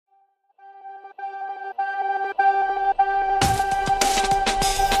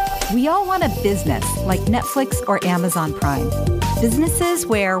We all want a business like Netflix or Amazon Prime. Businesses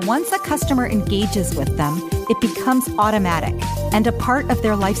where once a customer engages with them, it becomes automatic and a part of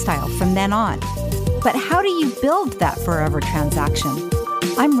their lifestyle from then on. But how do you build that forever transaction?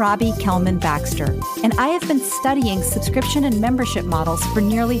 I'm Robbie Kelman-Baxter, and I have been studying subscription and membership models for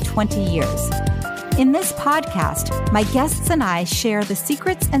nearly 20 years. In this podcast, my guests and I share the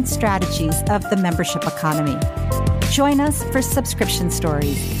secrets and strategies of the membership economy. Join us for Subscription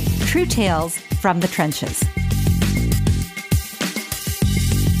Stories, true tales from the trenches.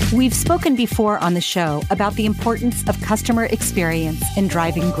 We've spoken before on the show about the importance of customer experience in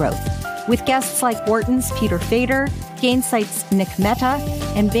driving growth, with guests like Wharton's Peter Fader, Gainsight's Nick Mehta,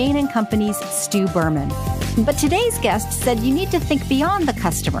 and Bain & Company's Stu Berman. But today's guest said you need to think beyond the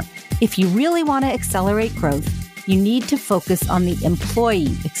customer. If you really want to accelerate growth, you need to focus on the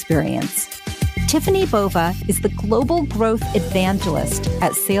employee experience. Tiffani Bova is the global growth evangelist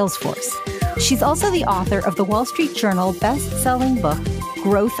at Salesforce. She's also the author of the Wall Street Journal best-selling book,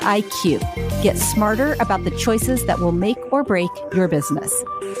 Growth IQ. Get smarter about the choices that will make or break your business.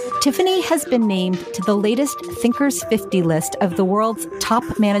 Tiffani has been named to the latest Thinkers 50 list of the world's top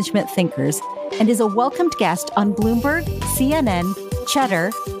management thinkers and is a welcomed guest on Bloomberg, CNN,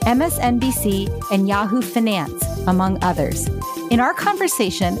 Cheddar, MSNBC, and Yahoo Finance, among others. In our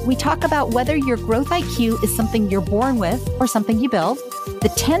conversation, we talk about whether your growth IQ is something you're born with or something you build,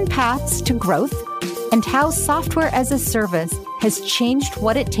 the 10 paths to growth, and how software as a service has changed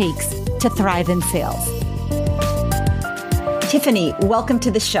what it takes to thrive in sales. Tiffani, welcome to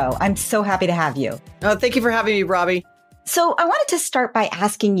the show. I'm so happy to have you. Oh, thank you for having me, Robbie. So I wanted to start by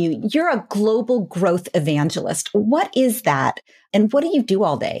asking you, you're a global growth evangelist. What is that? And what do you do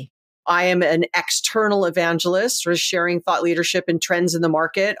all day? I am an external evangelist, sort of sharing thought leadership and trends in the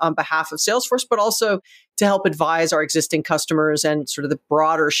market on behalf of Salesforce, but also to help advise our existing customers and sort of the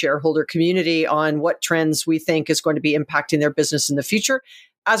broader shareholder community on what trends we think is going to be impacting their business in the future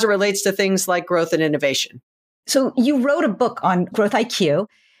as it relates to things like growth and innovation. So you wrote a book on growth IQ.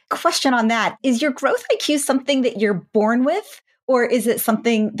 Question on that, is your growth IQ something that you're born with, or is it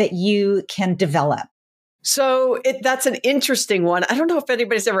something that you can develop? So that's an interesting one. I don't know if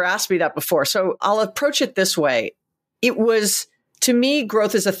anybody's ever asked me that before. So I'll approach it this way. To me,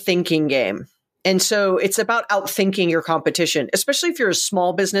 growth is a thinking game. And so it's about outthinking your competition, especially if you're a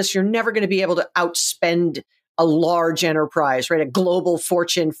small business. You're never going to be able to outspend a large enterprise, right? A global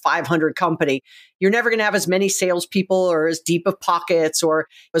Fortune 500 company. You're never going to have as many salespeople or as deep of pockets or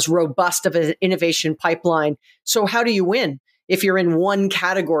as robust of an innovation pipeline. So how do you win? If you're in one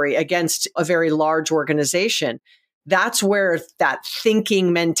category against a very large organization, that's where that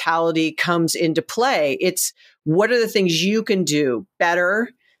thinking mentality comes into play. It's what are the things you can do better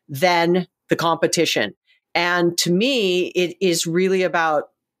than the competition? And to me, it is really about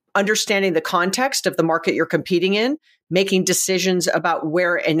understanding the context of the market you're competing in, making decisions about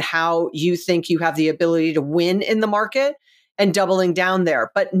where and how you think you have the ability to win in the market, and doubling down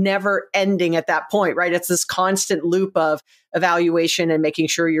there, but never ending at that point, right? It's this constant loop of evaluation and making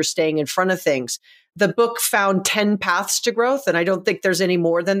sure you're staying in front of things. The book found 10 paths to growth, and I don't think there's any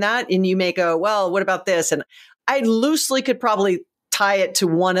more than that. And you may go, well, what about this? And I loosely could probably tie it to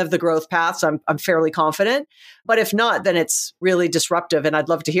one of the growth paths. I'm fairly confident. But if not, then it's really disruptive and I'd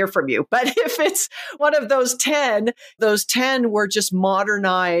love to hear from you. But if it's one of those 10 were just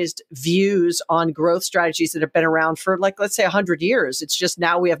modernized views on growth strategies that have been around for let's say 100 years. It's just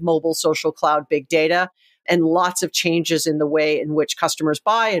now we have mobile, social, cloud, big data, and lots of changes in the way in which customers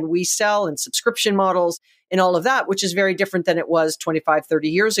buy and we sell and subscription models and all of that, which is very different than it was 25, 30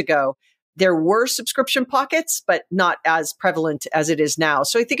 years ago. There were subscription pockets, but not as prevalent as it is now.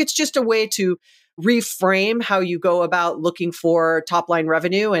 So I think it's just a way to reframe how you go about looking for top line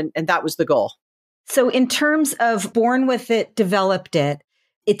revenue. And that was the goal. So in terms of born with it, developed it,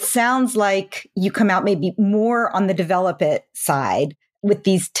 it sounds like you come out maybe more on the develop it side with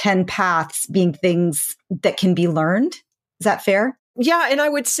these 10 paths being things that can be learned. Is that fair? Yeah. And I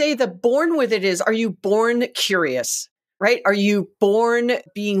would say the born with it is, are you born curious? Right? Are you born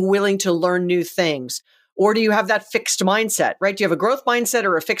being willing to learn new things? Or do you have that fixed mindset, right? Do you have a growth mindset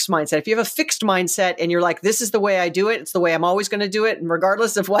or a fixed mindset? If you have a fixed mindset and you're like, this is the way I do it, it's the way I'm always going to do it. And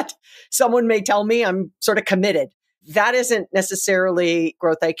regardless of what someone may tell me, I'm sort of committed. That isn't necessarily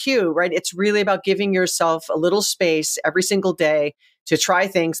growth IQ, right? It's really about giving yourself a little space every single day to try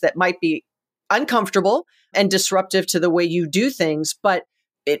things that might be uncomfortable and disruptive to the way you do things, but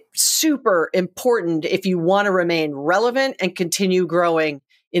it's super important if you want to remain relevant and continue growing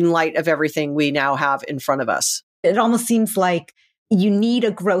in light of everything we now have in front of us. It almost seems like you need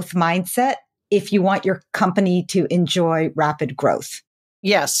a growth mindset if you want your company to enjoy rapid growth.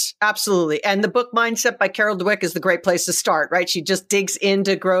 Yes, absolutely. And the book Mindset by Carol Dweck is the great place to start, right? She just digs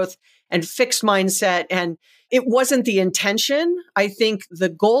into growth and fixed mindset. And it wasn't the intention. I think the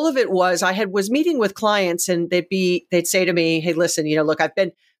goal of it was was meeting with clients and they'd say to me, hey, listen, look, I've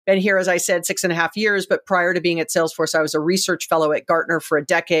been here, as I said, 6.5 years, but prior to being at Salesforce, I was a research fellow at Gartner for a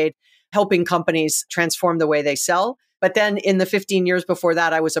decade, helping companies transform the way they sell. But then in the 15 years before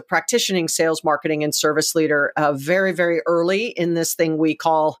that, I was a practicing sales, marketing, and service leader very, very early in this thing we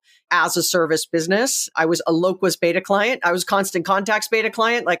call as a service business. I was a Loquas beta client. I was Constant Contacts beta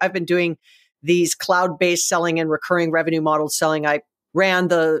client. Like I've been doing these cloud-based selling and recurring revenue model selling. I ran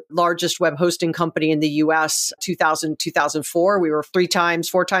the largest web hosting company in the US 2004. We were 4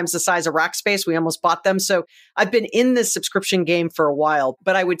 times the size of Rackspace. We almost bought them. So I've been in this subscription game for a while.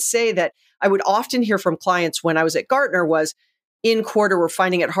 But I would say that I would often hear from clients when I was at Gartner was in quarter, we're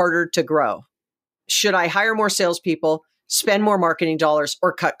finding it harder to grow. Should I hire more salespeople, spend more marketing dollars,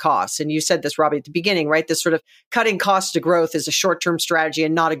 or cut costs? And you said this, Robbie, at the beginning, right? This sort of cutting costs to growth is a short-term strategy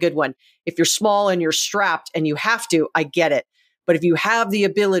and not a good one. If you're small and you're strapped and you have to, I get it. But if you have the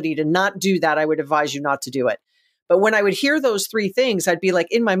ability to not do that, I would advise you not to do it. But when I would hear those 3 things, I'd be like,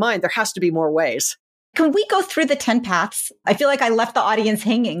 in my mind, there has to be more ways. Can we go through the 10 paths? I feel like I left the audience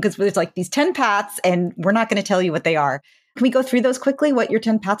hanging because there's like these 10 paths and we're not going to tell you what they are. Can we go through those quickly, what your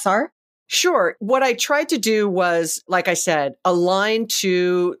 10 paths are? Sure. What I tried to do was, like I said, align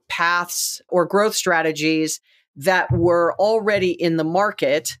to paths or growth strategies that were already in the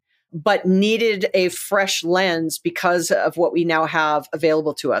market, but needed a fresh lens because of what we now have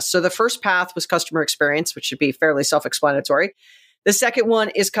available to us. So the first path was customer experience, which should be fairly self-explanatory. The second one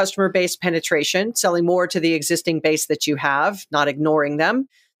is customer-based penetration, selling more to the existing base that you have, not ignoring them.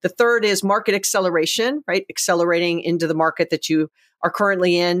 The third is market acceleration, right? Accelerating into the market that you are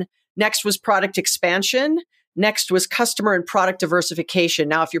currently in. Next was product expansion. Next was customer and product diversification.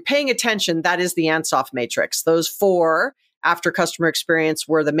 Now, if you're paying attention, that is the Ansoff matrix. Those 4 after customer experience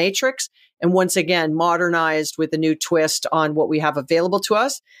were the matrix. And once again, modernized with a new twist on what we have available to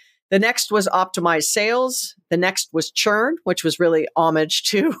us. The next was optimized sales. The next was churn, which was really homage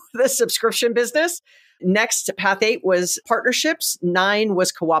to the subscription business. Next, path 8 was partnerships. 9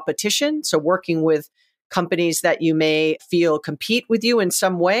 was co-opetition. So working with companies that you may feel compete with you in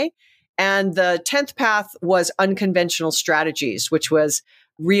some way. And the 10th path was unconventional strategies, which was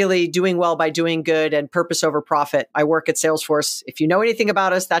really doing well by doing good and purpose over profit. I work at Salesforce. If you know anything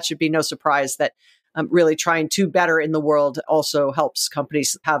about us, that should be no surprise that really trying to better in the world also helps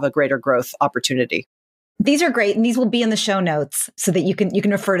companies have a greater growth opportunity. These are great. And these will be in the show notes so that you can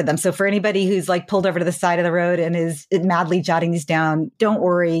refer to them. So for anybody who's like pulled over to the side of the road and is madly jotting these down, don't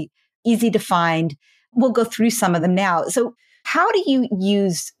worry, easy to find. We'll go through some of them now. So how do you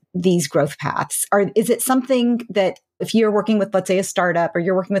use these growth paths? Is it something that if you're working with, let's say, a startup or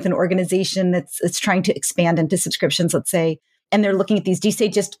you're working with an organization that's trying to expand into subscriptions, let's say, and they're looking at these, do you say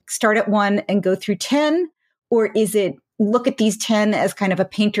just start at 1 and go through 10? Or is it look at these 10 as kind of a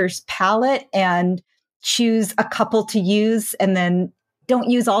painter's palette and choose a couple to use and then don't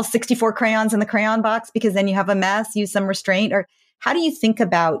use all 64 crayons in the crayon box because then you have a mess, use some restraint? Or how do you think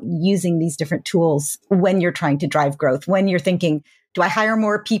about using these different tools when you're trying to drive growth? When you're thinking, do I hire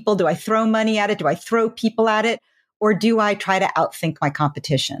more people? Do I throw money at it? Do I throw people at it? Or do I try to outthink my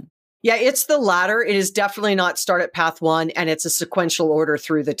competition? Yeah, it's the latter. It is definitely not start at path 1 and it's a sequential order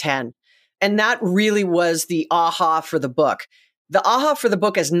through the 10. And that really was the aha for the book. The aha for the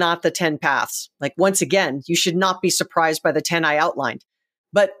book is not the 10 paths. Like once again, you should not be surprised by the 10 I outlined.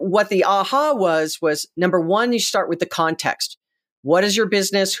 But what the aha was number 1, you start with the context. What is your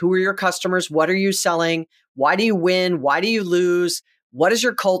business? Who are your customers? What are you selling? Why do you win? Why do you lose? What is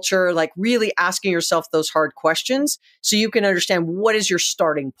your culture? Like really asking yourself those hard questions so you can understand what is your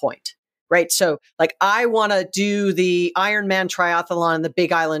starting point, right? So like I want to do the Ironman triathlon on the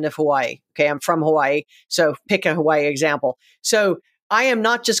big island of Hawaii. Okay. I'm from Hawaii. So pick a Hawaii example. So I am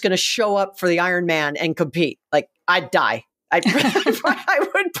not just going to show up for the Ironman and compete. Like I'd die. I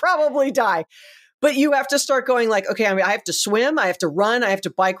would probably die. But you have to start going like, okay, I have to swim, I have to run, I have to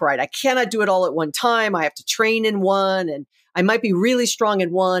bike ride. I cannot do it all at one time. I have to train in one and I might be really strong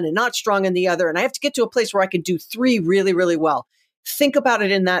in one and not strong in the other. And I have to get to a place where I can do 3 really, really well. Think about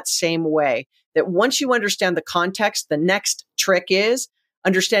it in that same way, that once you understand the context, the next trick is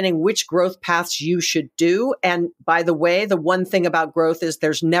understanding which growth paths you should do. And by the way, the one thing about growth is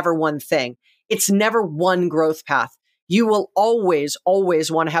there's never one thing. It's never one growth path. You will always,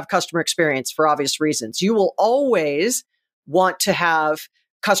 always want to have customer experience for obvious reasons. You will always want to have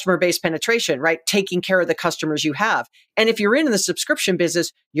customer base penetration, right? Taking care of the customers you have. And if you're in the subscription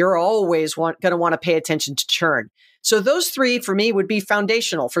business, you're always going to want to pay attention to churn. So those three for me would be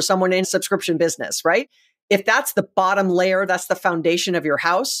foundational for someone in subscription business, right? If that's the bottom layer, that's the foundation of your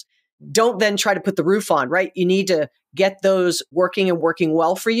house, don't then try to put the roof on, right? You need to get those working and working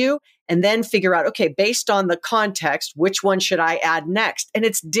well for you and then figure out, okay, based on the context, which one should I add next? And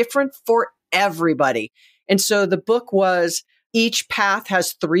it's different for everybody. And so the book was each path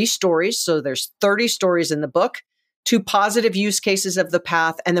has 3 stories. So there's 30 stories in the book, 2 positive use cases of the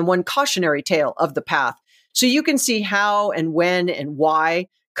path, and then 1 cautionary tale of the path. So you can see how and when and why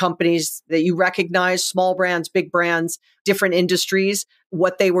companies that you recognize, small brands, big brands, different industries,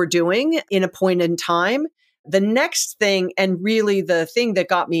 what they were doing in a point in time. The next thing, and really the thing that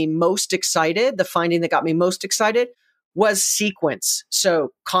got me most excited, the finding that got me most excited was sequence.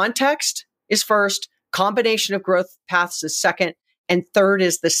 So context is first, combination of growth paths is second, and third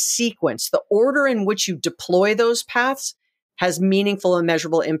is the sequence. The order in which you deploy those paths has meaningful and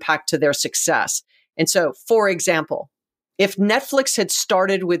measurable impact to their success. And so, for example, if Netflix had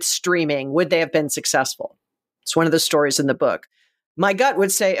started with streaming, would they have been successful? It's one of the stories in the book. My gut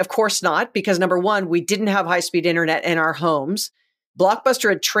would say, of course not, because number one, we didn't have high-speed internet in our homes. Blockbuster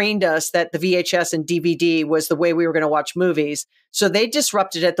had trained us that the VHS and DVD was the way we were going to watch movies. So they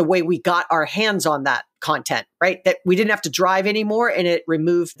disrupted it the way we got our hands on that content, right? That we didn't have to drive anymore, and it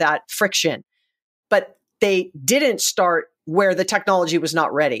removed that friction. But they didn't start where the technology was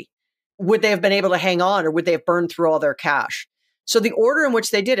not ready. Would they have been able to hang on, or would they have burned through all their cash? So the order in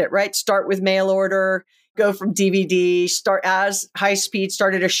which they did it, right? Start with mail order, go from DVD, start as high speed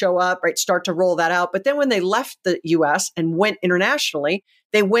started to show up, right? Start to roll that out. But then when they left the US and went internationally,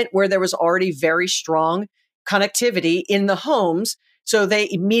 they went where there was already very strong connectivity in the homes. So they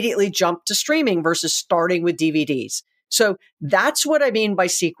immediately jumped to streaming versus starting with DVDs. So that's what I mean by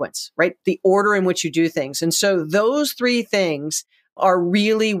sequence, right? The order in which you do things. And so those 3 things are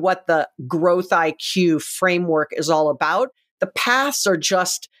really what the growth IQ framework is all about. The paths are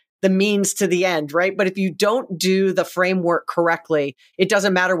just the means to the end, right? But if you don't do the framework correctly, it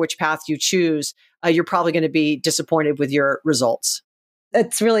doesn't matter which path you choose. You're probably going to be disappointed with your results.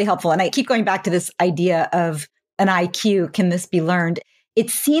 It's really helpful. And I keep going back to this idea of an IQ. Can this be learned? It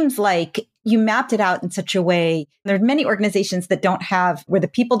seems like you mapped it out in such a way. There are many organizations that don't have, where the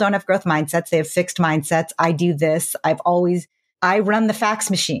people don't have growth mindsets. They have fixed mindsets. I do this. I run the fax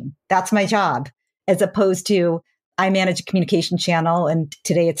machine. That's my job. As opposed to, I manage a communication channel and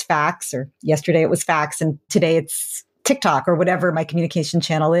today it's fax, or yesterday it was fax and today it's TikTok or whatever my communication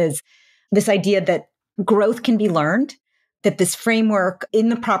channel is. This idea that growth can be learned, that this framework in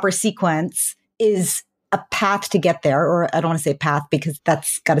the proper sequence is a path to get there, or I don't want to say path because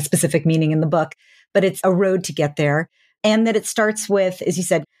that's got a specific meaning in the book, but it's a road to get there. And that it starts with, as you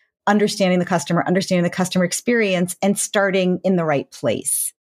said, understanding the customer experience, and starting in the right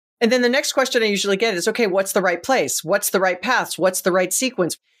place. And then the next question I usually get is, okay, what's the right place? What's the right paths? What's the right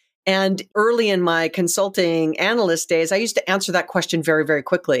sequence? And early in my consulting analyst days, I used to answer that question very, very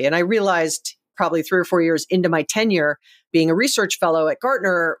quickly. And I realized probably 3 or 4 years into my tenure being a research fellow at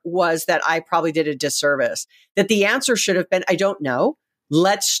Gartner was that I probably did a disservice. That the answer should have been, I don't know.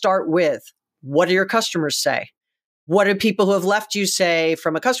 Let's start with, what do your customers say? What do people who have left you say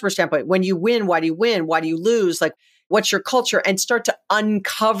from a customer standpoint? When you win, why do you win? Why do you lose? Like, what's your culture? And start to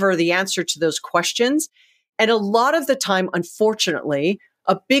uncover the answer to those questions. And a lot of the time, unfortunately,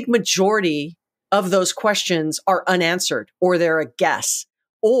 a big majority of those questions are unanswered, or they're a guess,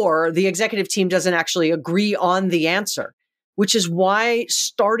 or the executive team doesn't actually agree on the answer, which is why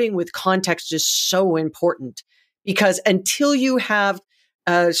starting with context is so important. Because until you have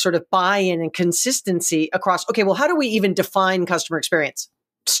sort of buy-in and consistency across, okay, well, how do we even define customer experience?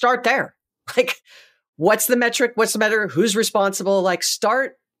 Start there. Like, what's the metric? What's the matter? Who's responsible? Like,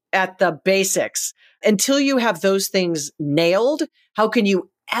 start at the basics. Until you have those things nailed, how can you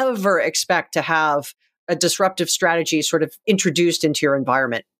ever expect to have a disruptive strategy sort of introduced into your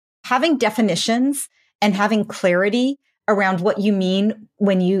environment? Having definitions and having clarity around what you mean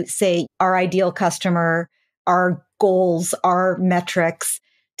when you say our ideal customer, our goals, our metrics,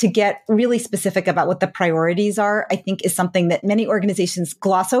 to get really specific about what the priorities are, I think is something that many organizations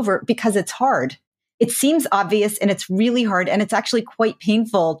gloss over because it's hard. It seems obvious and it's really hard. And it's actually quite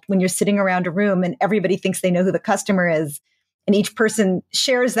painful when you're sitting around a room and everybody thinks they know who the customer is. And each person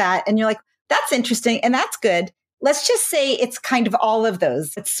shares that. And you're like, that's interesting. And that's good. Let's just say it's kind of all of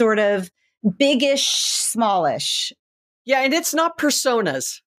those. It's sort of biggish, smallish. Yeah. And it's not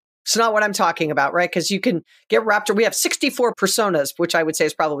personas. It's not what I'm talking about, right? Because you can get wrapped. We have 64 personas, which I would say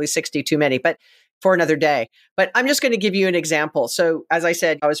is probably 60 too many. But for another day. But I'm just going to give you an example. So as I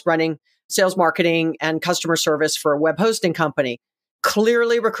said, I was running sales marketing and customer service for a web hosting company,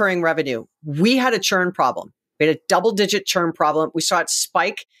 clearly recurring revenue. We had a churn problem. We had a double-digit churn problem. We saw it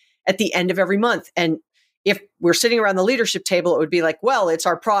spike at the end of every month. And if we're sitting around the leadership table, it would be like, well, it's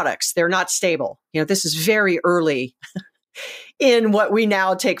our products. They're not stable. This is very early in what we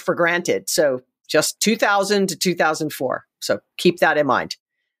now take for granted. So just 2000 to 2004. So keep that in mind.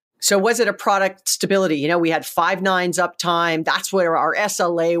 So was it a product stability? We had 5 nines uptime. That's where our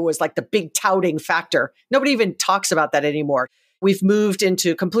SLA was like the big touting factor. Nobody even talks about that anymore. We've moved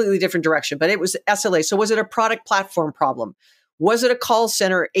into a completely different direction, but it was SLA. So was it a product platform problem? Was it a call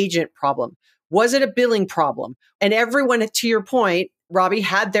center agent problem? Was it a billing problem? And everyone, to your point, Robbie,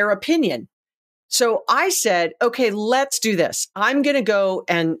 had their opinion. So I said, okay, let's do this. I'm going to go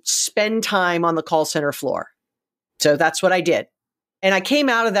and spend time on the call center floor. So that's what I did. And I came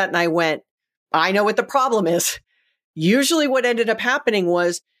out of that and I went, I know what the problem is. Usually what ended up happening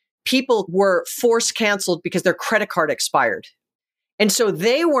was people were force canceled because their credit card expired. And so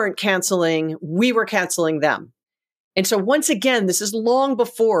they weren't canceling, we were canceling them. And so once again, this is long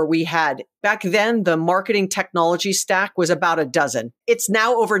before we had, back then, the marketing technology stack was about a dozen. It's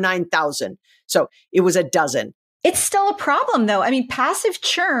now over 9,000. So it was a dozen. It's still a problem though. I mean, passive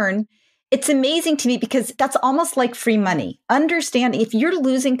churn, it's amazing to me because that's almost like free money. Understand if you're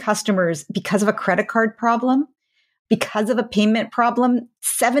losing customers because of a credit card problem, because of a payment problem,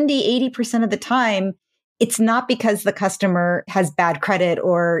 70, 80% of the time, it's not because the customer has bad credit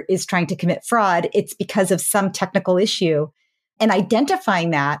or is trying to commit fraud. It's because of some technical issue. And identifying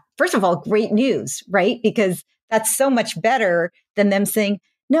that, first of all, great news, right? Because that's so much better than them saying,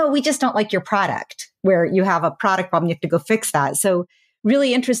 no, we just don't like your product, where you have a product problem, you have to go fix that. So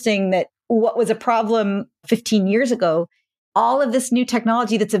really interesting that what was a problem 15 years ago, all of this new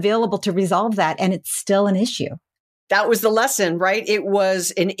technology that's available to resolve that, and it's still an issue. That was the lesson, right? It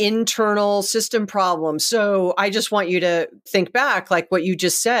was an internal system problem. So I just want you to think back, like what you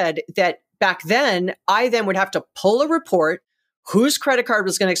just said, that back then, I then would have to pull a report, whose credit card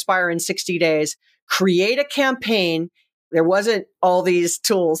was going to expire in 60 days, create a campaign. There wasn't all these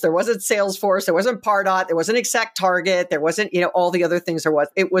tools. There wasn't Salesforce. There wasn't Pardot. There wasn't Exact Target. There wasn't, all the other things there was.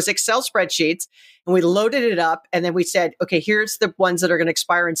 It was Excel spreadsheets, and we loaded it up. And then we said, okay, here's the ones that are going to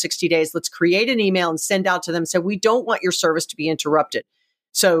expire in 60 days. Let's create an email and send out to them. So we don't want your service to be interrupted.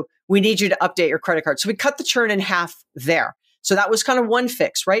 So we need you to update your credit card. So we cut the churn in half there. So that was kind of one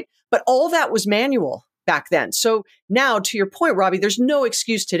fix, right? But all that was manual back then. So now, to your point, Robbie, there's no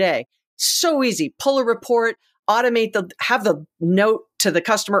excuse today. So easy. Pull a report, automate have the note to the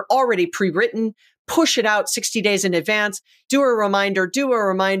customer already pre-written, push it out 60 days in advance, do a reminder,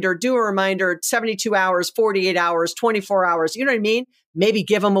 72 hours, 48 hours, 24 hours. You know what I mean? Maybe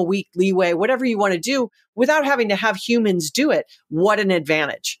give them a week leeway, whatever you want to do without having to have humans do it. What an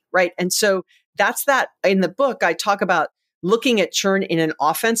advantage, right? And so that's that. In the book, I talk about looking at churn in an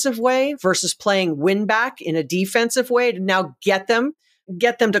offensive way versus playing win back in a defensive way to now get them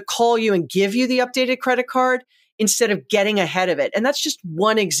to call you and give you the updated credit card instead of getting ahead of it. And that's just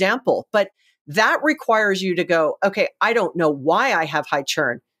one example, but that requires you to go, okay, I don't know why I have high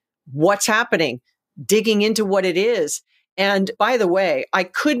churn. What's happening? Digging into what it is. And by the way, I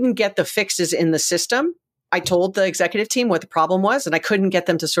couldn't get the fixes in the system. I told the executive team what the problem was, and I couldn't get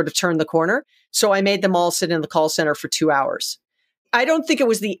them to sort of turn the corner. So I made them all sit in the call center for 2 hours. I don't think it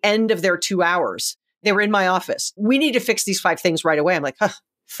was the end of their 2 hours. They were in my office. We need to fix these 5 things right away. I'm like,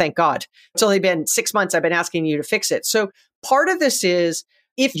 thank God. It's only been 6 months. I've been asking you to fix it. So part of this is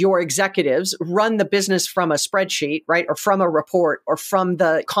if your executives run the business from a spreadsheet, right, or from a report or from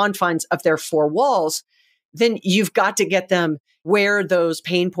the confines of their 4 walls, then you've got to get them where those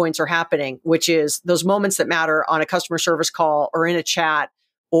pain points are happening, which is those moments that matter on a customer service call or in a chat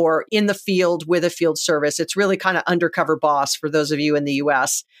or in the field with a field service. It's really kind of undercover boss for those of you in the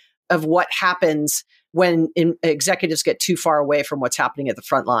US of what happens when executives get too far away from what's happening at the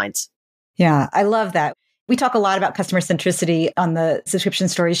front lines. Yeah, I love that. We talk a lot about customer centricity on the Subscription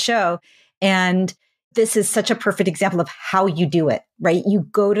Stories show. And this is such a perfect example of how you do it, right? You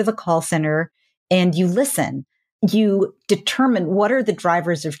go to the call center and you listen. You determine what are the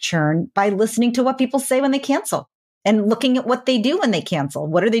drivers of churn by listening to what people say when they cancel and looking at what they do when they cancel.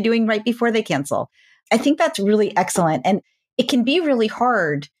 What are they doing right before they cancel? I think that's really excellent. And it can be really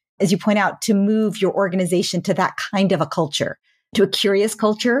hard, as you point out, to move your organization to that kind of a culture, to a curious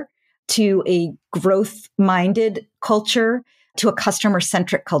culture, to a growth-minded culture, to a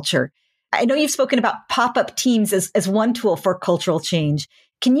customer-centric culture. I know you've spoken about pop-up teams as one tool for cultural change.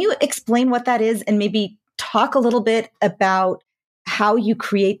 Can you explain what that is and maybe talk a little bit about how you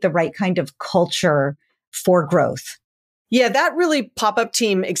create the right kind of culture for growth. Yeah, that really pop-up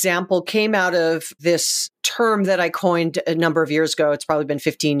team example came out of this term that I coined a number of years ago. It's probably been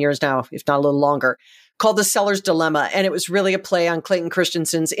 15 years now, if not a little longer, called the seller's dilemma. And it was really a play on Clayton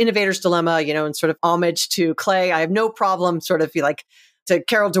Christensen's Innovator's Dilemma, and sort of homage to Clay. I have no problem sort of like to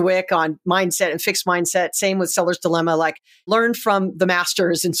Carol Dweck on mindset and fixed mindset. Same with seller's dilemma, like learn from the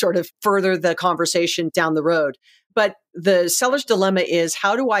masters and sort of further the conversation down the road. But the seller's dilemma is,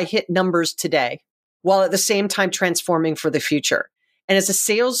 how do I hit numbers today while at the same time transforming for the future? And as a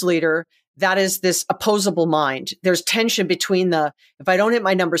sales leader, that is this opposable mind. There's tension between if I don't hit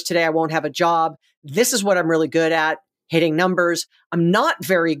my numbers today, I won't have a job. This is what I'm really good at, hitting numbers. I'm not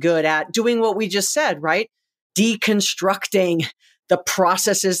very good at doing what we just said, right? Deconstructing the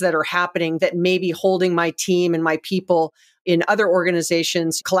processes that are happening that may be holding my team and my people in other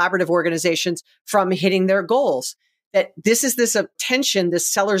organizations, collaborative organizations, from hitting their goals. That this is this tension, this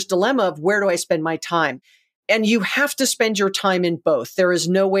seller's dilemma of where do I spend my time? And you have to spend your time in both. There is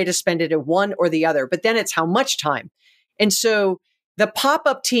no way to spend it in one or the other, but then it's how much time. And so the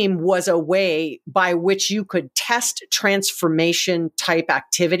pop-up team was a way by which you could test transformation type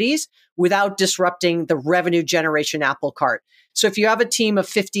activities without disrupting the revenue generation apple cart. So if you have a team of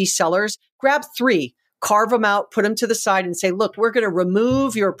 50 sellers, grab 3, carve them out, put them to the side and say, look, we're going to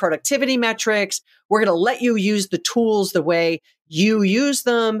remove your productivity metrics. We're going to let you use the tools the way you use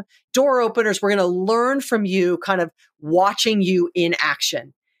them. Door openers, we're going to learn from you, kind of watching you in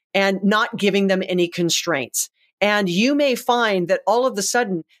action and not giving them any constraints. And you may find that all of a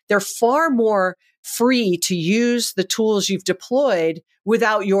sudden, they're far more free to use the tools you've deployed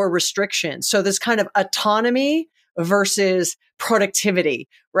without your restrictions. So this kind of autonomy versus productivity,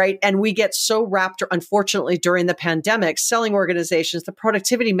 right? And we get so wrapped, unfortunately, during the pandemic, selling organizations, the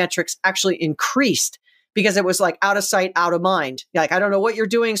productivity metrics actually increased because it was like out of sight, out of mind. Like, I don't know what you're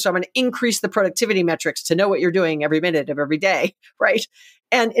doing, so I'm going to increase the productivity metrics to know what you're doing every minute of every day, right?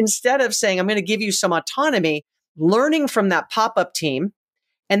 And instead of saying, I'm going to give you some autonomy, learning from that pop-up team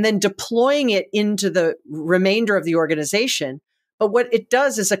and then deploying it into the remainder of the organization. But what it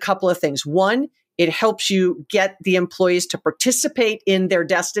does is a couple of things. One, it helps you get the employees to participate in their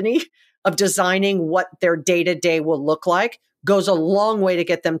destiny of designing what their day-to-day will look like. Goes a long way to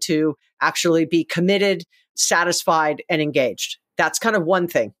get them to actually be committed, satisfied, and engaged. That's kind of one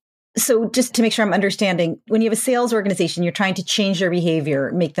thing. So just to make sure I'm understanding, when you have a sales organization, you're trying to change their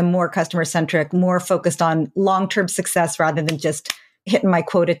behavior, make them more customer-centric, more focused on long-term success rather than just hitting my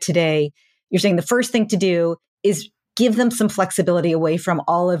quota today. You're saying the first thing to do is give them some flexibility away from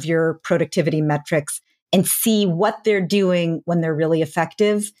all of your productivity metrics and see what they're doing when they're really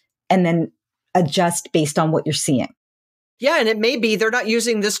effective, and then adjust based on what you're seeing. Yeah, and it may be they're not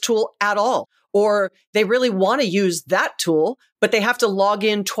using this tool at all, or they really want to use that tool, but they have to log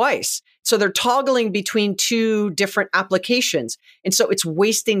in twice. So they're toggling between 2 different applications. And so it's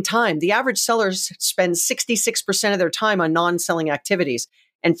wasting time. The average seller spends 66% of their time on non-selling activities,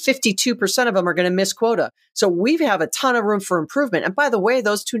 and 52% of them are going to miss quota. So we have a ton of room for improvement. And by the way,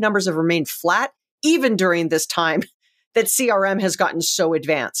 those 2 numbers have remained flat even during this time that CRM has gotten so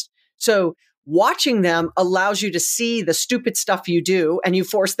advanced. So watching them allows you to see the stupid stuff you do, and you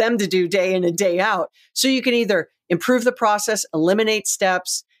force them to do day in and day out. So you can either improve the process, eliminate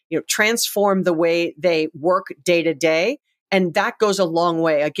steps, transform the way they work day to day. And that goes a long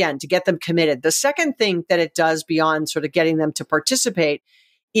way, again, to get them committed. The second thing that it does beyond sort of getting them to participate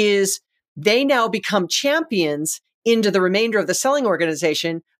is they now become champions into the remainder of the selling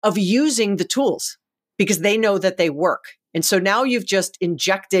organization of using the tools because they know that they work. And so now you've just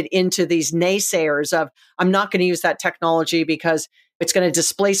injected into these naysayers of, I'm not going to use that technology because it's going to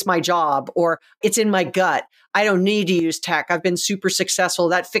displace my job, or it's in my gut. I don't need to use tech. I've been super successful.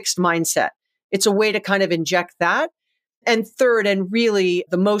 That fixed mindset. It's a way to kind of inject that. And third, and really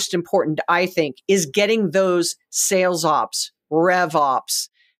the most important, I think, is getting those sales ops, rev ops,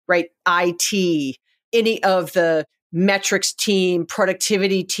 right? IT, any of the metrics team,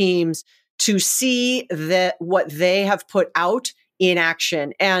 productivity teams to see that what they have put out in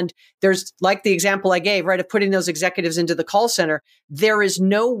action. And there's, like the example I gave, right, of putting those executives into the call center, there is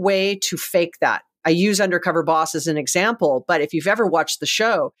no way to fake that. I use Undercover Boss as an example, but if you've ever watched the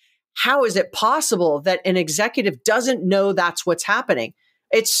show, how is it possible that an executive doesn't know that's what's happening?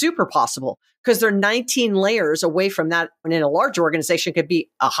 It's super possible because they're 19 layers away from that. And in a large organization, it could be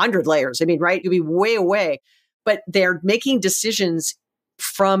 100 layers. I mean, right? You'd be way away, but they're making decisions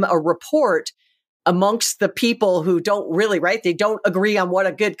from a report amongst the people who don't really, right? They don't agree on what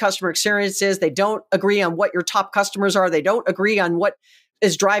a good customer experience is. They don't agree on what your top customers are. They don't agree on what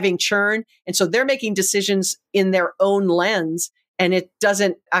is driving churn. And so they're making decisions in their own lens. and it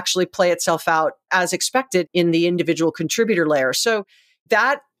doesn't actually play itself out as expected in the individual contributor layer. So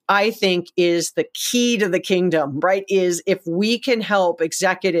that, I think, is the key to the kingdom, right? Is if we can help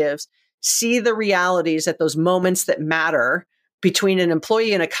executives see the realities at those moments that matter between an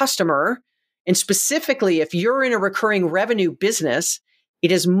employee and a customer. And specifically, if you're in a recurring revenue business,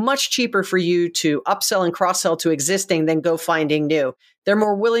 it is much cheaper for you to upsell and cross-sell to existing than go finding new. They're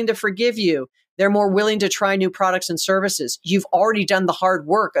more willing to forgive you. They're more willing to try new products and services. You've already done the hard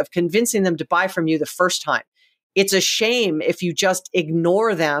work of convincing them to buy from you the first time. It's a shame if you just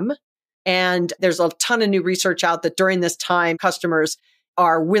ignore them. And there's a ton of new research out that during this time, customers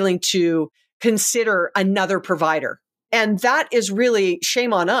are willing to consider another provider. And that is really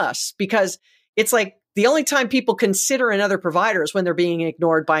shame on us, because it's like the only time people consider another provider is when they're being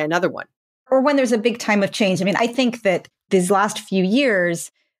ignored by another one. Or when there's a big time of change. I mean, I think that these last few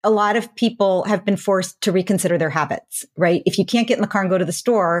years, a lot of people have been forced to reconsider their habits, right? If you can't get in the car and go to the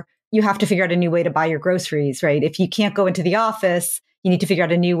store, you have to figure out a new way to buy your groceries, right? If you can't go into the office, you need to figure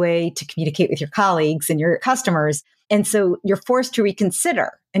out a new way to communicate with your colleagues and your customers. And so you're forced to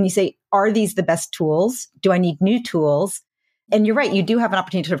reconsider. And you say, are these the best tools? Do I need new tools? And you're right, you do have an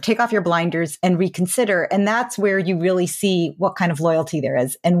opportunity to sort of take off your blinders and reconsider. And that's where you really see what kind of loyalty there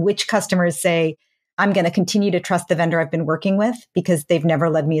is and which customers say, I'm going to continue to trust the vendor I've been working with because they've never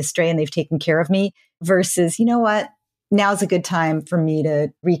led me astray and they've taken care of me, versus, you know what, now's a good time for me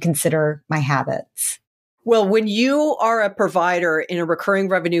to reconsider my habits. Well, when you are a provider in a recurring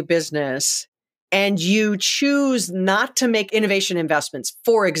revenue business and you choose not to make innovation investments,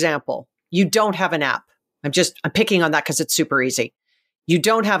 for example, you don't have an app. I'm picking on that because it's super easy. You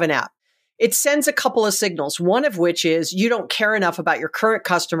don't have an app. It sends a couple of signals, one of which is you don't care enough about your current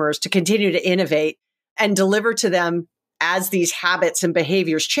customers to continue to innovate and deliver to them, as these habits and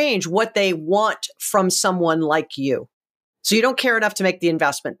behaviors change, what they want from someone like you. So you don't care enough to make the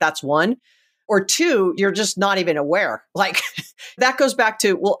investment. That's one. Or two, you're just not even aware. Like that goes back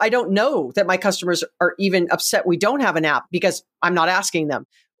to, well, I don't know that my customers are even upset we don't have an app because I'm not asking them,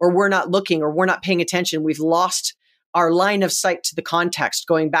 or we're not looking, or we're not paying attention. We've lost our line of sight to the context,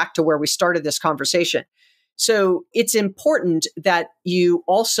 going back to where we started this conversation. So it's important that you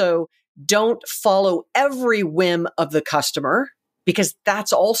also don't follow every whim of the customer, because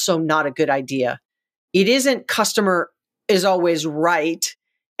that's also not a good idea. It isn't customer is always right,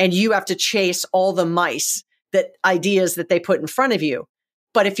 and you have to chase all the mice, that ideas that they put in front of you.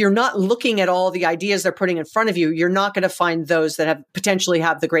 But if you're not looking at all the ideas they're putting in front of you, you're not going to find those that have potentially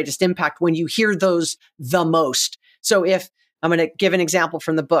have the greatest impact when you hear those the most. So if I'm going to give an example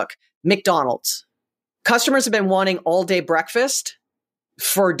from the book, McDonald's. Customers have been wanting all-day breakfast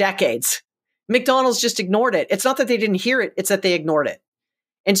for decades. McDonald's just ignored it. It's not that they didn't hear it, it's that they ignored it.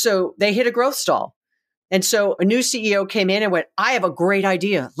 And so they hit a growth stall. And so a new CEO came in and went, I have a great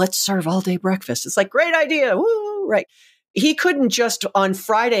idea. Let's serve all-day breakfast. It's like, great idea. Woo, right. He couldn't just on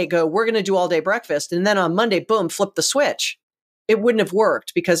Friday go, we're going to do all-day breakfast, and then on Monday, boom, flip the switch. It wouldn't have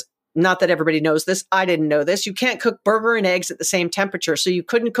worked, because not that everybody knows this. I didn't know this. You can't cook burger and eggs at the same temperature. So you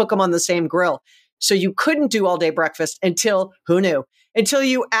couldn't cook them on the same grill. So you couldn't do all-day breakfast until, who knew? Until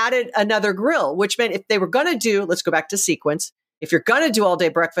you added another grill, which meant if they were going to do, let's go back to sequence. If you're going to do all-day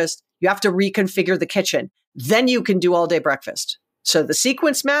breakfast, you have to reconfigure the kitchen. Then you can do all-day breakfast. So the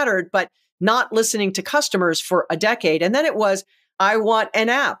sequence mattered, but not listening to customers for a decade. And then it was, I want an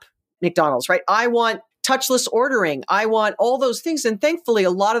app, McDonald's, right? I want touchless ordering. I want all those things. And thankfully,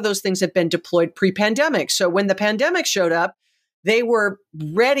 a lot of those things have been deployed pre-pandemic. So when the pandemic showed up, they were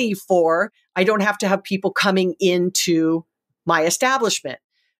ready for, I don't have to have people coming into my establishment.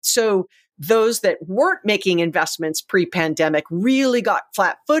 So those that weren't making investments pre-pandemic really got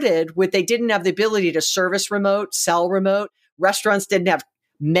flat-footed with, they didn't have the ability to service remote, sell remote. Restaurants didn't have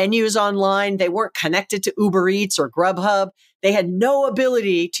menus online. They weren't connected to Uber Eats or Grubhub. They had no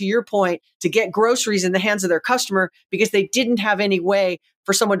ability, to your point, to get groceries in the hands of their customer because they didn't have any way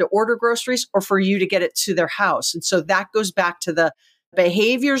for someone to order groceries or for you to get it to their house. And so that goes back to the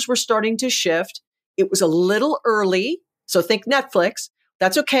behaviors were starting to shift. It was a little early. So think Netflix.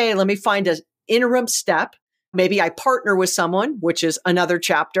 That's okay. Let me find an interim step. Maybe I partner with someone, which is another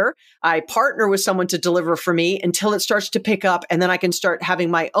chapter. I partner with someone to deliver for me until it starts to pick up. And then I can start having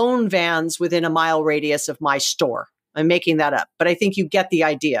my own vans within a mile radius of my store. I'm making that up, but I think you get the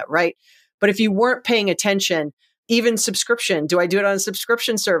idea, right? But if you weren't paying attention, even subscription, do I do it on a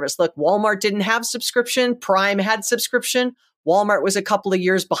subscription service? Look, Walmart didn't have subscription. Prime had subscription. Walmart was a couple of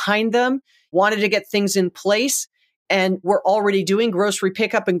years behind them, wanted to get things in place. And we're already doing grocery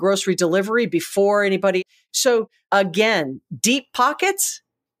pickup and grocery delivery before anybody. So again, deep pockets,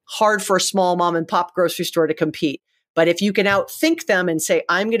 hard for a small mom and pop grocery store to compete. But if you can outthink them and say,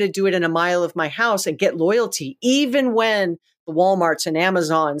 I'm going to do it in a mile of my house and get loyalty, even when the Walmarts and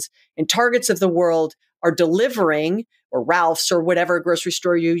Amazons and Targets of the world are delivering, or Ralph's or whatever grocery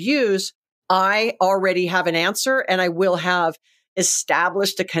store you use, I already have an answer and I will have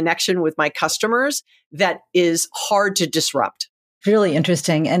established a connection with my customers that is hard to disrupt. Really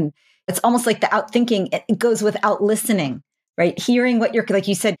interesting. And it's almost like the outthinking, it goes without listening, right? Hearing what you're, like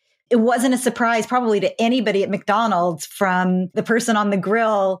you said, it wasn't a surprise probably to anybody at McDonald's, from the person on the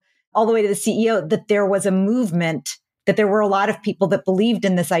grill all the way to the CEO, that there was a movement, that there were a lot of people that believed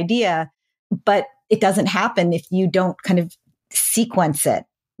in this idea, but it doesn't happen if you don't kind of sequence it.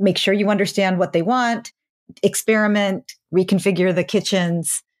 Make sure you understand what they want, experiment, reconfigure the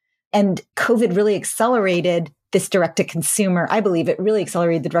kitchens. And COVID really accelerated this direct-to-consumer. I believe it really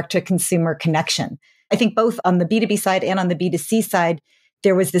accelerated the direct-to-consumer connection. I think both on the B2B side and on the B2C side,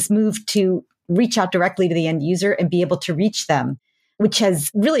 there was this move to reach out directly to the end user and be able to reach them, which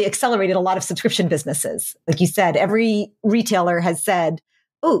has really accelerated a lot of subscription businesses. Like you said, every retailer has said,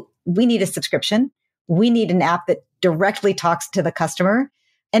 oh, we need a subscription. We need an app that directly talks to the customer.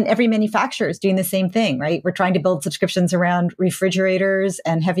 And every manufacturer is doing the same thing, right? We're trying to build subscriptions around refrigerators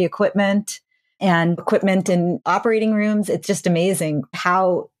and heavy equipment in operating rooms. It's just amazing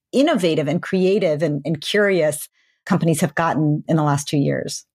how innovative and creative and curious companies have gotten in the last 2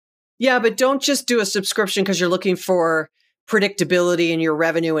 years. Yeah, but don't just do a subscription because you're looking for predictability in your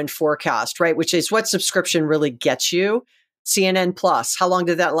revenue and forecast, right? Which is what subscription really gets you. CNN Plus, how long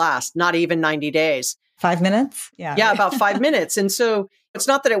did that last? Not even 90 days. 5 minutes? Yeah. Yeah, about 5 minutes. And so it's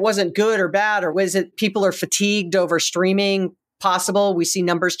not that it wasn't good or bad, or was it people are fatigued over streaming? Possible. We see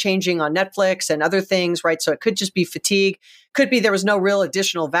numbers changing on Netflix and other things, right? So it could just be fatigue. Could be there was no real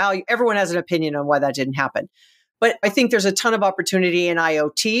additional value. Everyone has an opinion on why that didn't happen. But I think there's a ton of opportunity in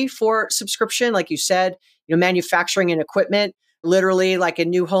IoT for subscription. Like you said, manufacturing and equipment, literally like a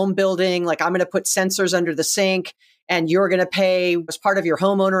new home building, like I'm going to put sensors under the sink and you're going to pay as part of your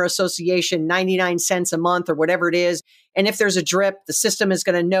homeowner association, 99 cents a month or whatever it is. And if there's a drip, the system is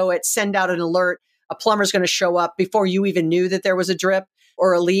going to know it, send out an alert. A plumber's going to show up before you even knew that there was a drip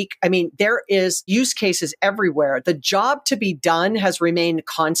or a leak. I mean, there is use cases everywhere. The job to be done has remained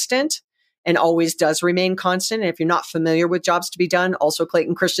constant and always does remain constant. And if you're not familiar with jobs to be done, also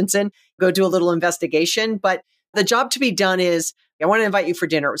Clayton Christensen, go do a little investigation. But the job to be done is, I want to invite you for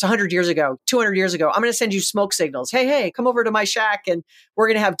dinner. It was 100 years ago, 200 years ago. I'm going to send you smoke signals. Hey, come over to my shack and we're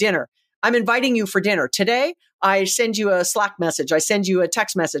going to have dinner. I'm inviting you for dinner. Today, I send you a Slack message. I send you a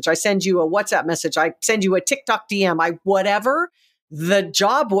text message. I send you a WhatsApp message. I send you a TikTok DM. Whatever. The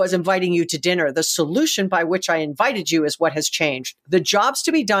job was inviting you to dinner. The solution by which I invited you is what has changed. The jobs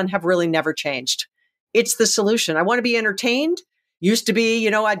to be done have really never changed. It's the solution. I want to be entertained. Used to be,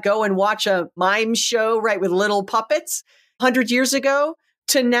 I'd go and watch a mime show, right, with little puppets 100 years ago,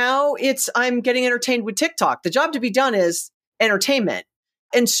 to now I'm getting entertained with TikTok. The job to be done is entertainment.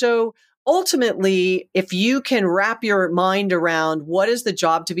 And so ultimately, if you can wrap your mind around what is the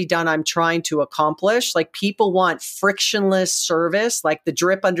job to be done I'm trying to accomplish, like people want frictionless service, like the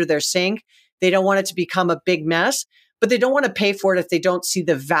drip under their sink. They don't want it to become a big mess, but they don't want to pay for it if they don't see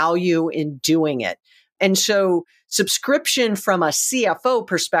the value in doing it. And so subscription from a CFO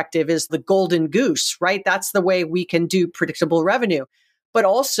perspective is the golden goose, right? That's the way we can do predictable revenue. But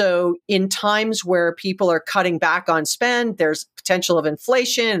also in times where people are cutting back on spend, there's potential of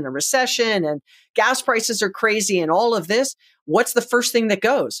inflation and a recession and gas prices are crazy and all of this. What's the first thing that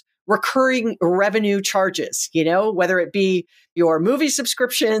goes? Recurring revenue charges, whether it be your movie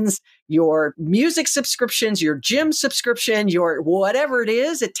subscriptions, your music subscriptions, your gym subscription, your whatever it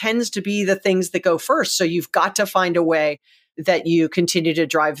is, it tends to be the things that go first. So you've got to find a way that you continue to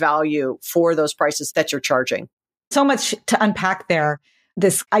drive value for those prices that you're charging. So much to unpack there.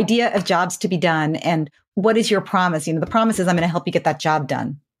 This idea of jobs to be done and what is your promise? The promise is I'm going to help you get that job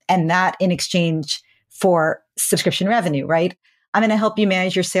done. And that in exchange for subscription revenue, right? I'm going to help you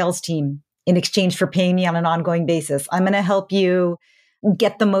manage your sales team in exchange for paying me on an ongoing basis. I'm going to help you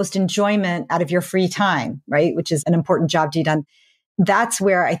get the most enjoyment out of your free time, right? Which is an important job to be done. That's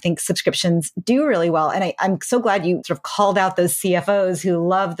where I think subscriptions do really well. And I'm so glad you sort of called out those CFOs who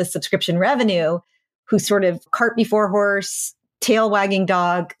love the subscription revenue, who sort of cart before horse, tail wagging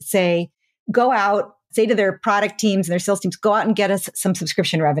dog, go out, say to their product teams and their sales teams, go out and get us some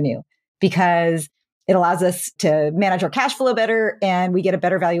subscription revenue because it allows us to manage our cash flow better and we get a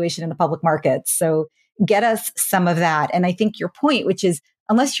better valuation in the public markets. So get us some of that. And I think your point, which is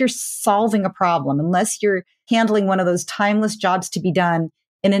unless you're solving a problem, unless you're handling one of those timeless jobs to be done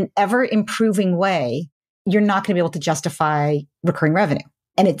in an ever improving way, you're not going to be able to justify recurring revenue.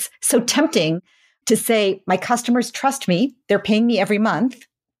 And it's so tempting to say, my customers trust me. They're paying me every month.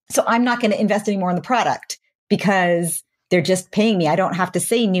 So I'm not going to invest any more in the product because they're just paying me. I don't have to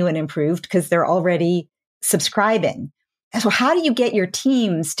say new and improved because they're already subscribing. So how do you get your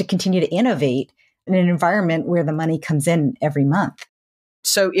teams to continue to innovate in an environment where the money comes in every month?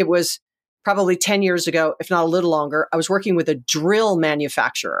 So it was probably 10 years ago, if not a little longer, I was working with a drill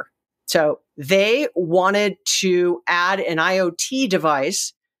manufacturer. So they wanted to add an IoT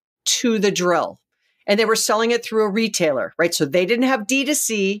device to the drill, and they were selling it through a retailer, right? So they didn't have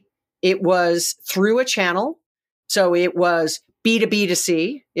D2C. It was through a channel. So it was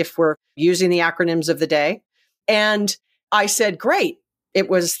B2B2C, if we're using the acronyms of the day. And I said, great. It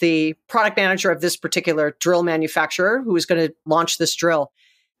was the product manager of this particular drill manufacturer who was going to launch this drill.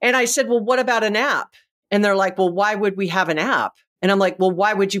 And I said, well, what about an app? And they're like, well, why would we have an app? And I'm like, well,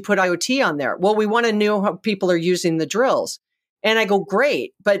 why would you put IoT on there? Well, we want to know how people are using the drills. And I go,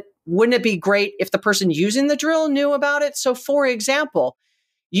 great, but wouldn't it be great if the person using the drill knew about it? So for example,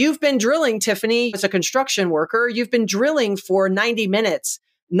 you've been drilling, Tiffani, as a construction worker, you've been drilling for 90 minutes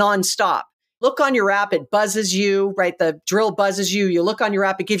nonstop. Look on your app, it buzzes you, right? The drill buzzes you. You look on your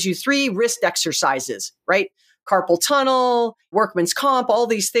app, it gives you 3 wrist exercises, right? Carpal tunnel, workman's comp, all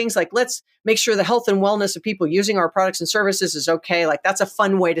these things. Like, let's make sure the health and wellness of people using our products and services is okay. Like, that's a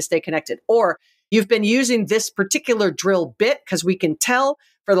fun way to stay connected. Or you've been using this particular drill bit because we can tell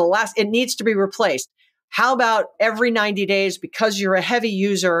for the last, it needs to be replaced. How about every 90 days, because you're a heavy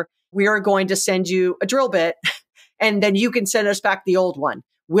user, we are going to send you a drill bit and then you can send us back the old one.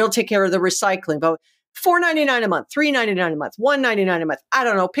 We'll take care of the recycling. But $4.99 a month, $3.99 a month, $1.99 a month. I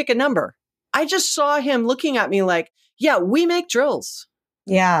don't know, pick a number. I just saw him looking at me like, yeah, we make drills.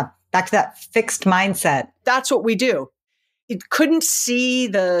 Yeah, back to that fixed mindset. That's what we do. It couldn't see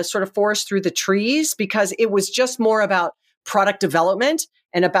the sort of forest through the trees because it was just more about product development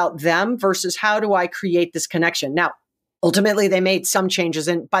and about them versus how do I create this connection. Now, ultimately, they made some changes.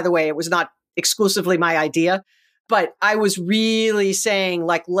 And by the way, it was not exclusively my idea, but I was really saying,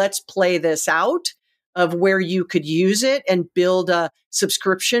 like, let's play this out of where you could use it and build a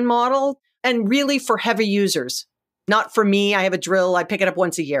subscription model. And really for heavy users, not for me. I have a drill. I pick it up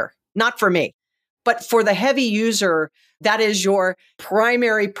once a year. Not for me, but for the heavy user, that is your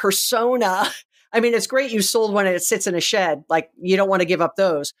primary persona. I mean, it's great you sold one and it sits in a shed. Like, you don't want to give up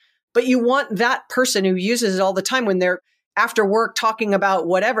those, but you want that person who uses it all the time when they're after work talking about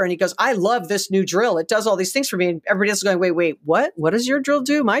whatever. And he goes, I love this new drill. It does all these things for me. And everybody else is going, wait, what? What does your drill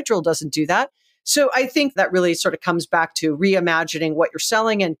do? My drill doesn't do that. So I think that really sort of comes back to reimagining what you're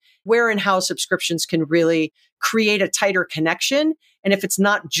selling and where and how subscriptions can really create a tighter connection. And if it's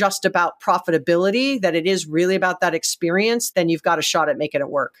not just about profitability, that it is really about that experience, then you've got a shot at making it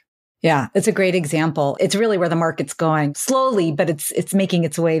work. Yeah, it's a great example. It's really where the market's going slowly, but it's making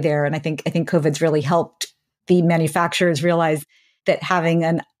its way there. And I think COVID's really helped the manufacturers realize that having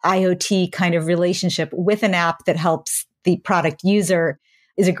an IoT kind of relationship with an app that helps the product user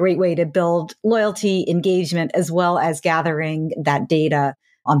is a great way to build loyalty, engagement, as well as gathering that data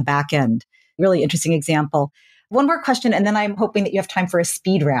on the back end. Really interesting example. One more question, and then I'm hoping that you have time for a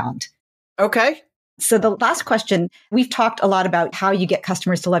speed round. Okay. So the last question, we've talked a lot about how you get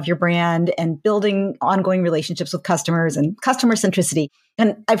customers to love your brand and building ongoing relationships with customers and customer centricity.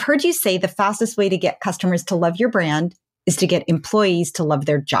 And I've heard you say the fastest way to get customers to love your brand is to get employees to love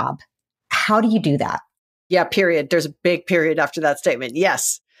their job. How do you do that? Yeah, period. There's a big period after that statement.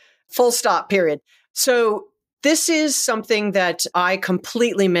 Yes. Full stop, period. So this is something that I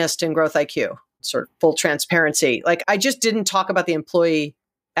completely missed in Growth IQ, sort of full transparency. Like, I just didn't talk about the employee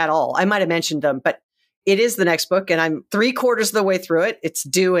at all. I might have mentioned them, but it is the next book and I'm 3/4 of the way through it. It's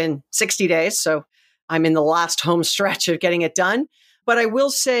due in 60 days. So I'm in the last home stretch of getting it done. But I will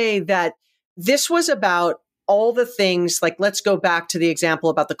say that this was about all the things, like, let's go back to the example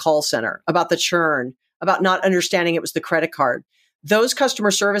about the call center, about the churn, about not understanding it was the credit card. Those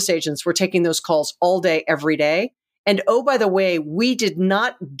customer service agents were taking those calls all day, every day. And oh, by the way, we did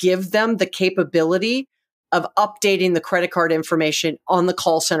not give them the capability of updating the credit card information on the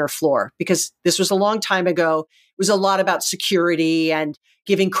call center floor because this was a long time ago. It was a lot about security and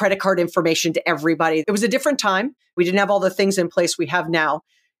giving credit card information to everybody. It was a different time. We didn't have all the things in place we have now.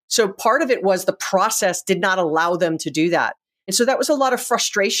 So part of it was the process did not allow them to do that. And so that was a lot of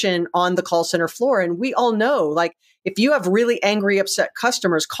frustration on the call center floor. And we all know, like, if you have really angry, upset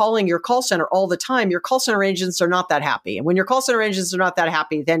customers calling your call center all the time, your call center agents are not that happy. And when your call center agents are not that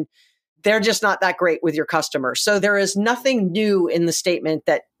happy, then they're just not that great with your customers. So there is nothing new in the statement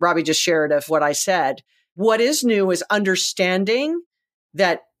that Robbie just shared of what I said. What is new is understanding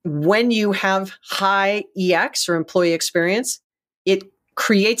that when you have high EX or employee experience, it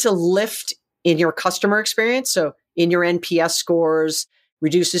creates a lift in your customer experience. So in your NPS scores,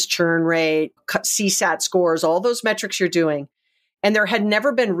 reduces churn rate, CSAT scores, all those metrics you're doing. And there had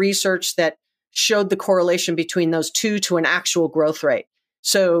never been research that showed the correlation between those two to an actual growth rate.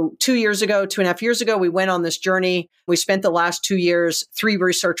 So 2.5 years ago, we went on this journey. We spent the last 2 years, 3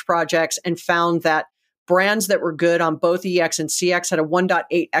 research projects, and found that brands that were good on both EX and CX had a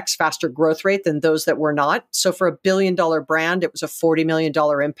 1.8x faster growth rate than those that were not. So for $1 billion brand, it was a $40 million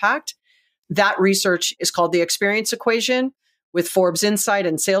impact. That research is called the experience equation with Forbes Insight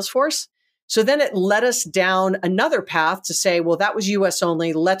and Salesforce. So then it led us down another path to say, well, that was US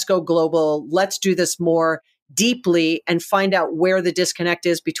only. Let's go global. Let's do this more deeply and find out where the disconnect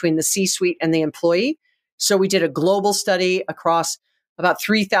is between the C-suite and the employee. So we did a global study across about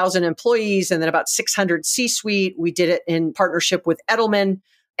 3,000 employees and then about 600 C-suite. We did it in partnership with Edelman.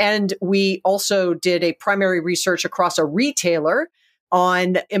 And we also did a primary research across a retailer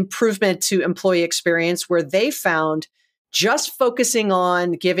on improvement to employee experience, where they found just focusing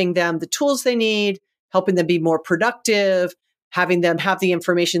on giving them the tools they need, helping them be more productive, having them have the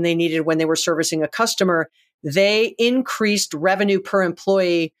information they needed when they were servicing a customer, they increased revenue per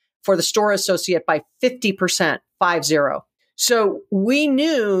employee for the store associate by 50%, 50. So we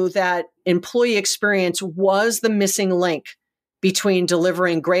knew that employee experience was the missing link between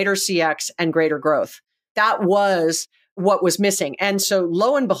delivering greater CX and greater growth. That was what was missing. And so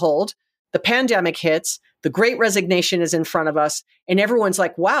lo and behold, the pandemic hits, the great resignation is in front of us, and everyone's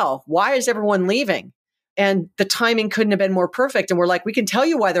like, wow, why is everyone leaving? And the timing couldn't have been more perfect. And we're like, we can tell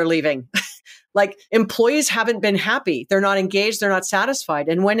you why they're leaving. Like, employees haven't been happy. They're not engaged. They're not satisfied.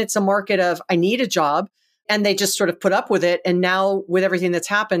 And when it's a market of, I need a job, and they just sort of put up with it. And now with everything that's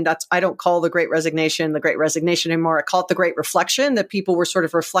happened, I don't call the great resignation anymore. I call it the great reflection, that people were sort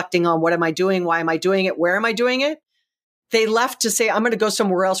of reflecting on, what am I doing? Why am I doing it? Where am I doing it? They left to say, I'm going to go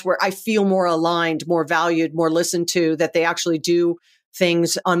somewhere else where I feel more aligned, more valued, more listened to, that they actually do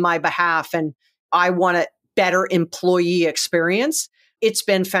things on my behalf. And I want a better employee experience. It's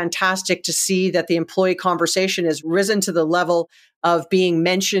been fantastic to see that the employee conversation has risen to the level of being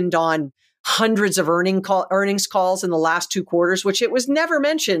mentioned on hundreds of earnings calls in the last 2 quarters, which it was never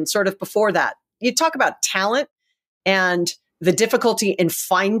mentioned sort of before that. You talk about talent and the difficulty in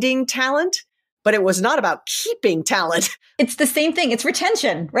finding talent, but it was not about keeping talent. It's the same thing. It's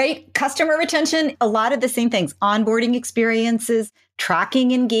retention, right? Customer retention, a lot of the same things, onboarding experiences,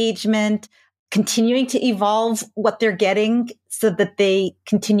 tracking engagement, continuing to evolve what they're getting so that they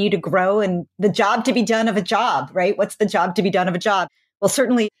continue to grow, and the job to be done of a job, right? What's the job to be done of a job? Well,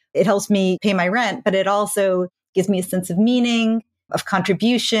 certainly it helps me pay my rent, but it also gives me a sense of meaning, of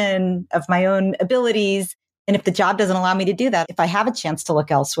contribution, of my own abilities. And if the job doesn't allow me to do that, if I have a chance to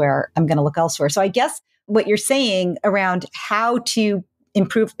look elsewhere, I'm going to look elsewhere. So I guess what you're saying around how to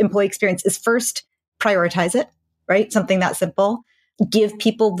improve employee experience is, first, prioritize it, right? Something that simple. Give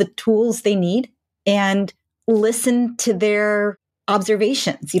people the tools they need and listen to their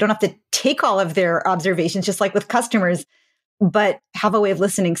observations. You don't have to take all of their observations, just like with customers, but have a way of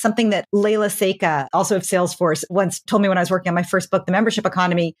listening. Something that Layla Seika, also of Salesforce, once told me when I was working on my first book, The Membership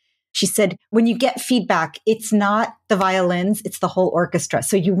Economy. She said, when you get feedback, it's not the violins, it's the whole orchestra.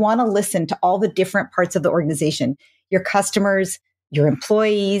 So you want to listen to all the different parts of the organization, your customers, your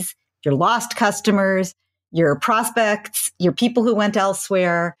employees, your lost customers, your prospects, your people who went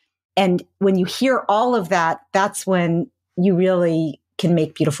elsewhere. And when you hear all of that, that's when you really can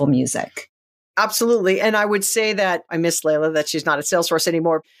make beautiful music. Absolutely. And I would say that I miss Layla, that she's not at Salesforce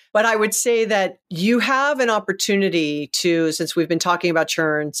anymore. But I would say that you have an opportunity to, since we've been talking about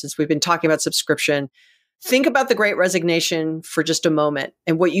churn, since we've been talking about subscription, think about the great resignation for just a moment.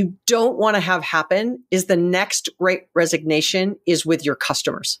 And what you don't want to have happen is the next great resignation is with your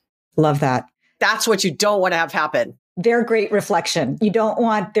customers. Love that. That's what you don't want to have happen. Their great reflection. You don't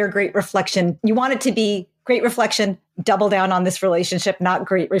want their great reflection. You want it to be great reflection, double down on this relationship, not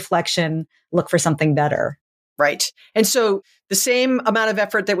great reflection, look for something better. Right. And so the same amount of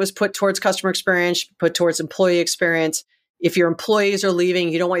effort that was put towards customer experience, put towards employee experience. If your employees are leaving,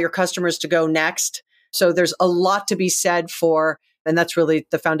 you don't want your customers to go next. So there's a lot to be said for, and that's really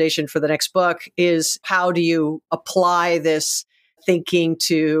the foundation for the next book, is how do you apply this thinking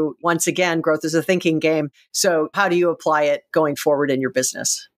to, once again, growth is a thinking game. So how do you apply it going forward in your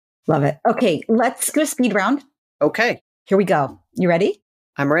business? Love it. Okay, let's do a speed round. Okay. Here we go. You ready?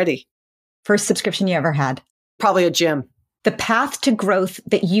 I'm ready. First subscription you ever had? Probably a gym. The path to growth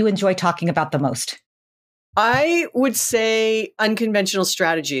that you enjoy talking about the most? I would say unconventional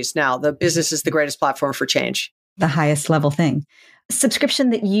strategies. Now, the business is the greatest platform for change. The highest level thing.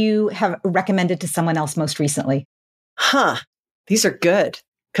 Subscription that you have recommended to someone else most recently? These are good.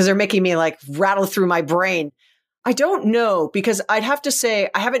 because they're making me like rattle through my brain. I don't know, because I'd have to say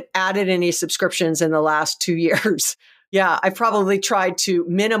I haven't added any subscriptions in the last 2 years. Yeah, I probably tried to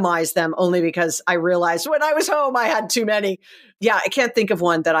minimize them only because I realized when I was home, I had too many. Yeah, I can't think of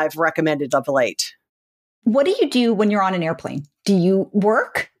one that I've recommended of late. What do you do when you're on an airplane? Do you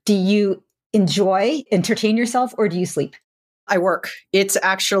work? Do you entertain yourself, or do you sleep? I work. It's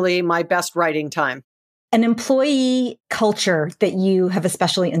actually my best writing time. An employee culture that you have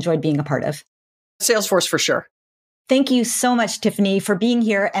especially enjoyed being a part of? Salesforce for sure. Thank you so much, Tiffani, for being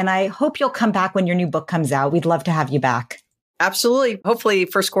here. And I hope you'll come back when your new book comes out. We'd love to have you back. Absolutely. Hopefully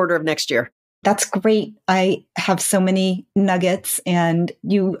first quarter of next year. That's great. I have so many nuggets, and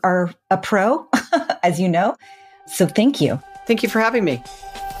you are a pro, as you know. So thank you. Thank you for having me.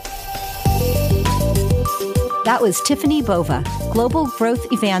 That was Tiffani Bova, Global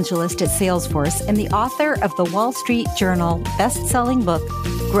Growth Evangelist at Salesforce and the author of the Wall Street Journal best-selling book,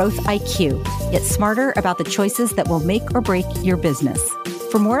 Growth IQ, Get Smarter About the Choices That Will Make or Break Your Business.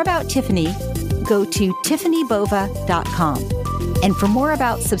 For more about Tiffani, go to tiffanibova.com. And for more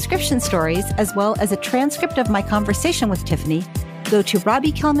about subscription stories, as well as a transcript of my conversation with Tiffani, go to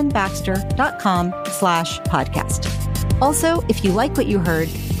robbiekelmanbaxter.com/podcast. Also, if you like what you heard,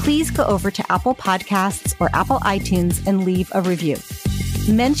 please go over to Apple Podcasts or Apple iTunes and leave a review.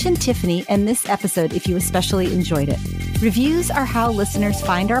 Mention Tiffani and this episode if you especially enjoyed it. Reviews are how listeners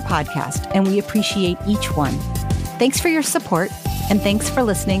find our podcast, and we appreciate each one. Thanks for your support, and thanks for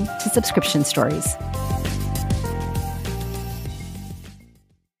listening to Subscription Stories.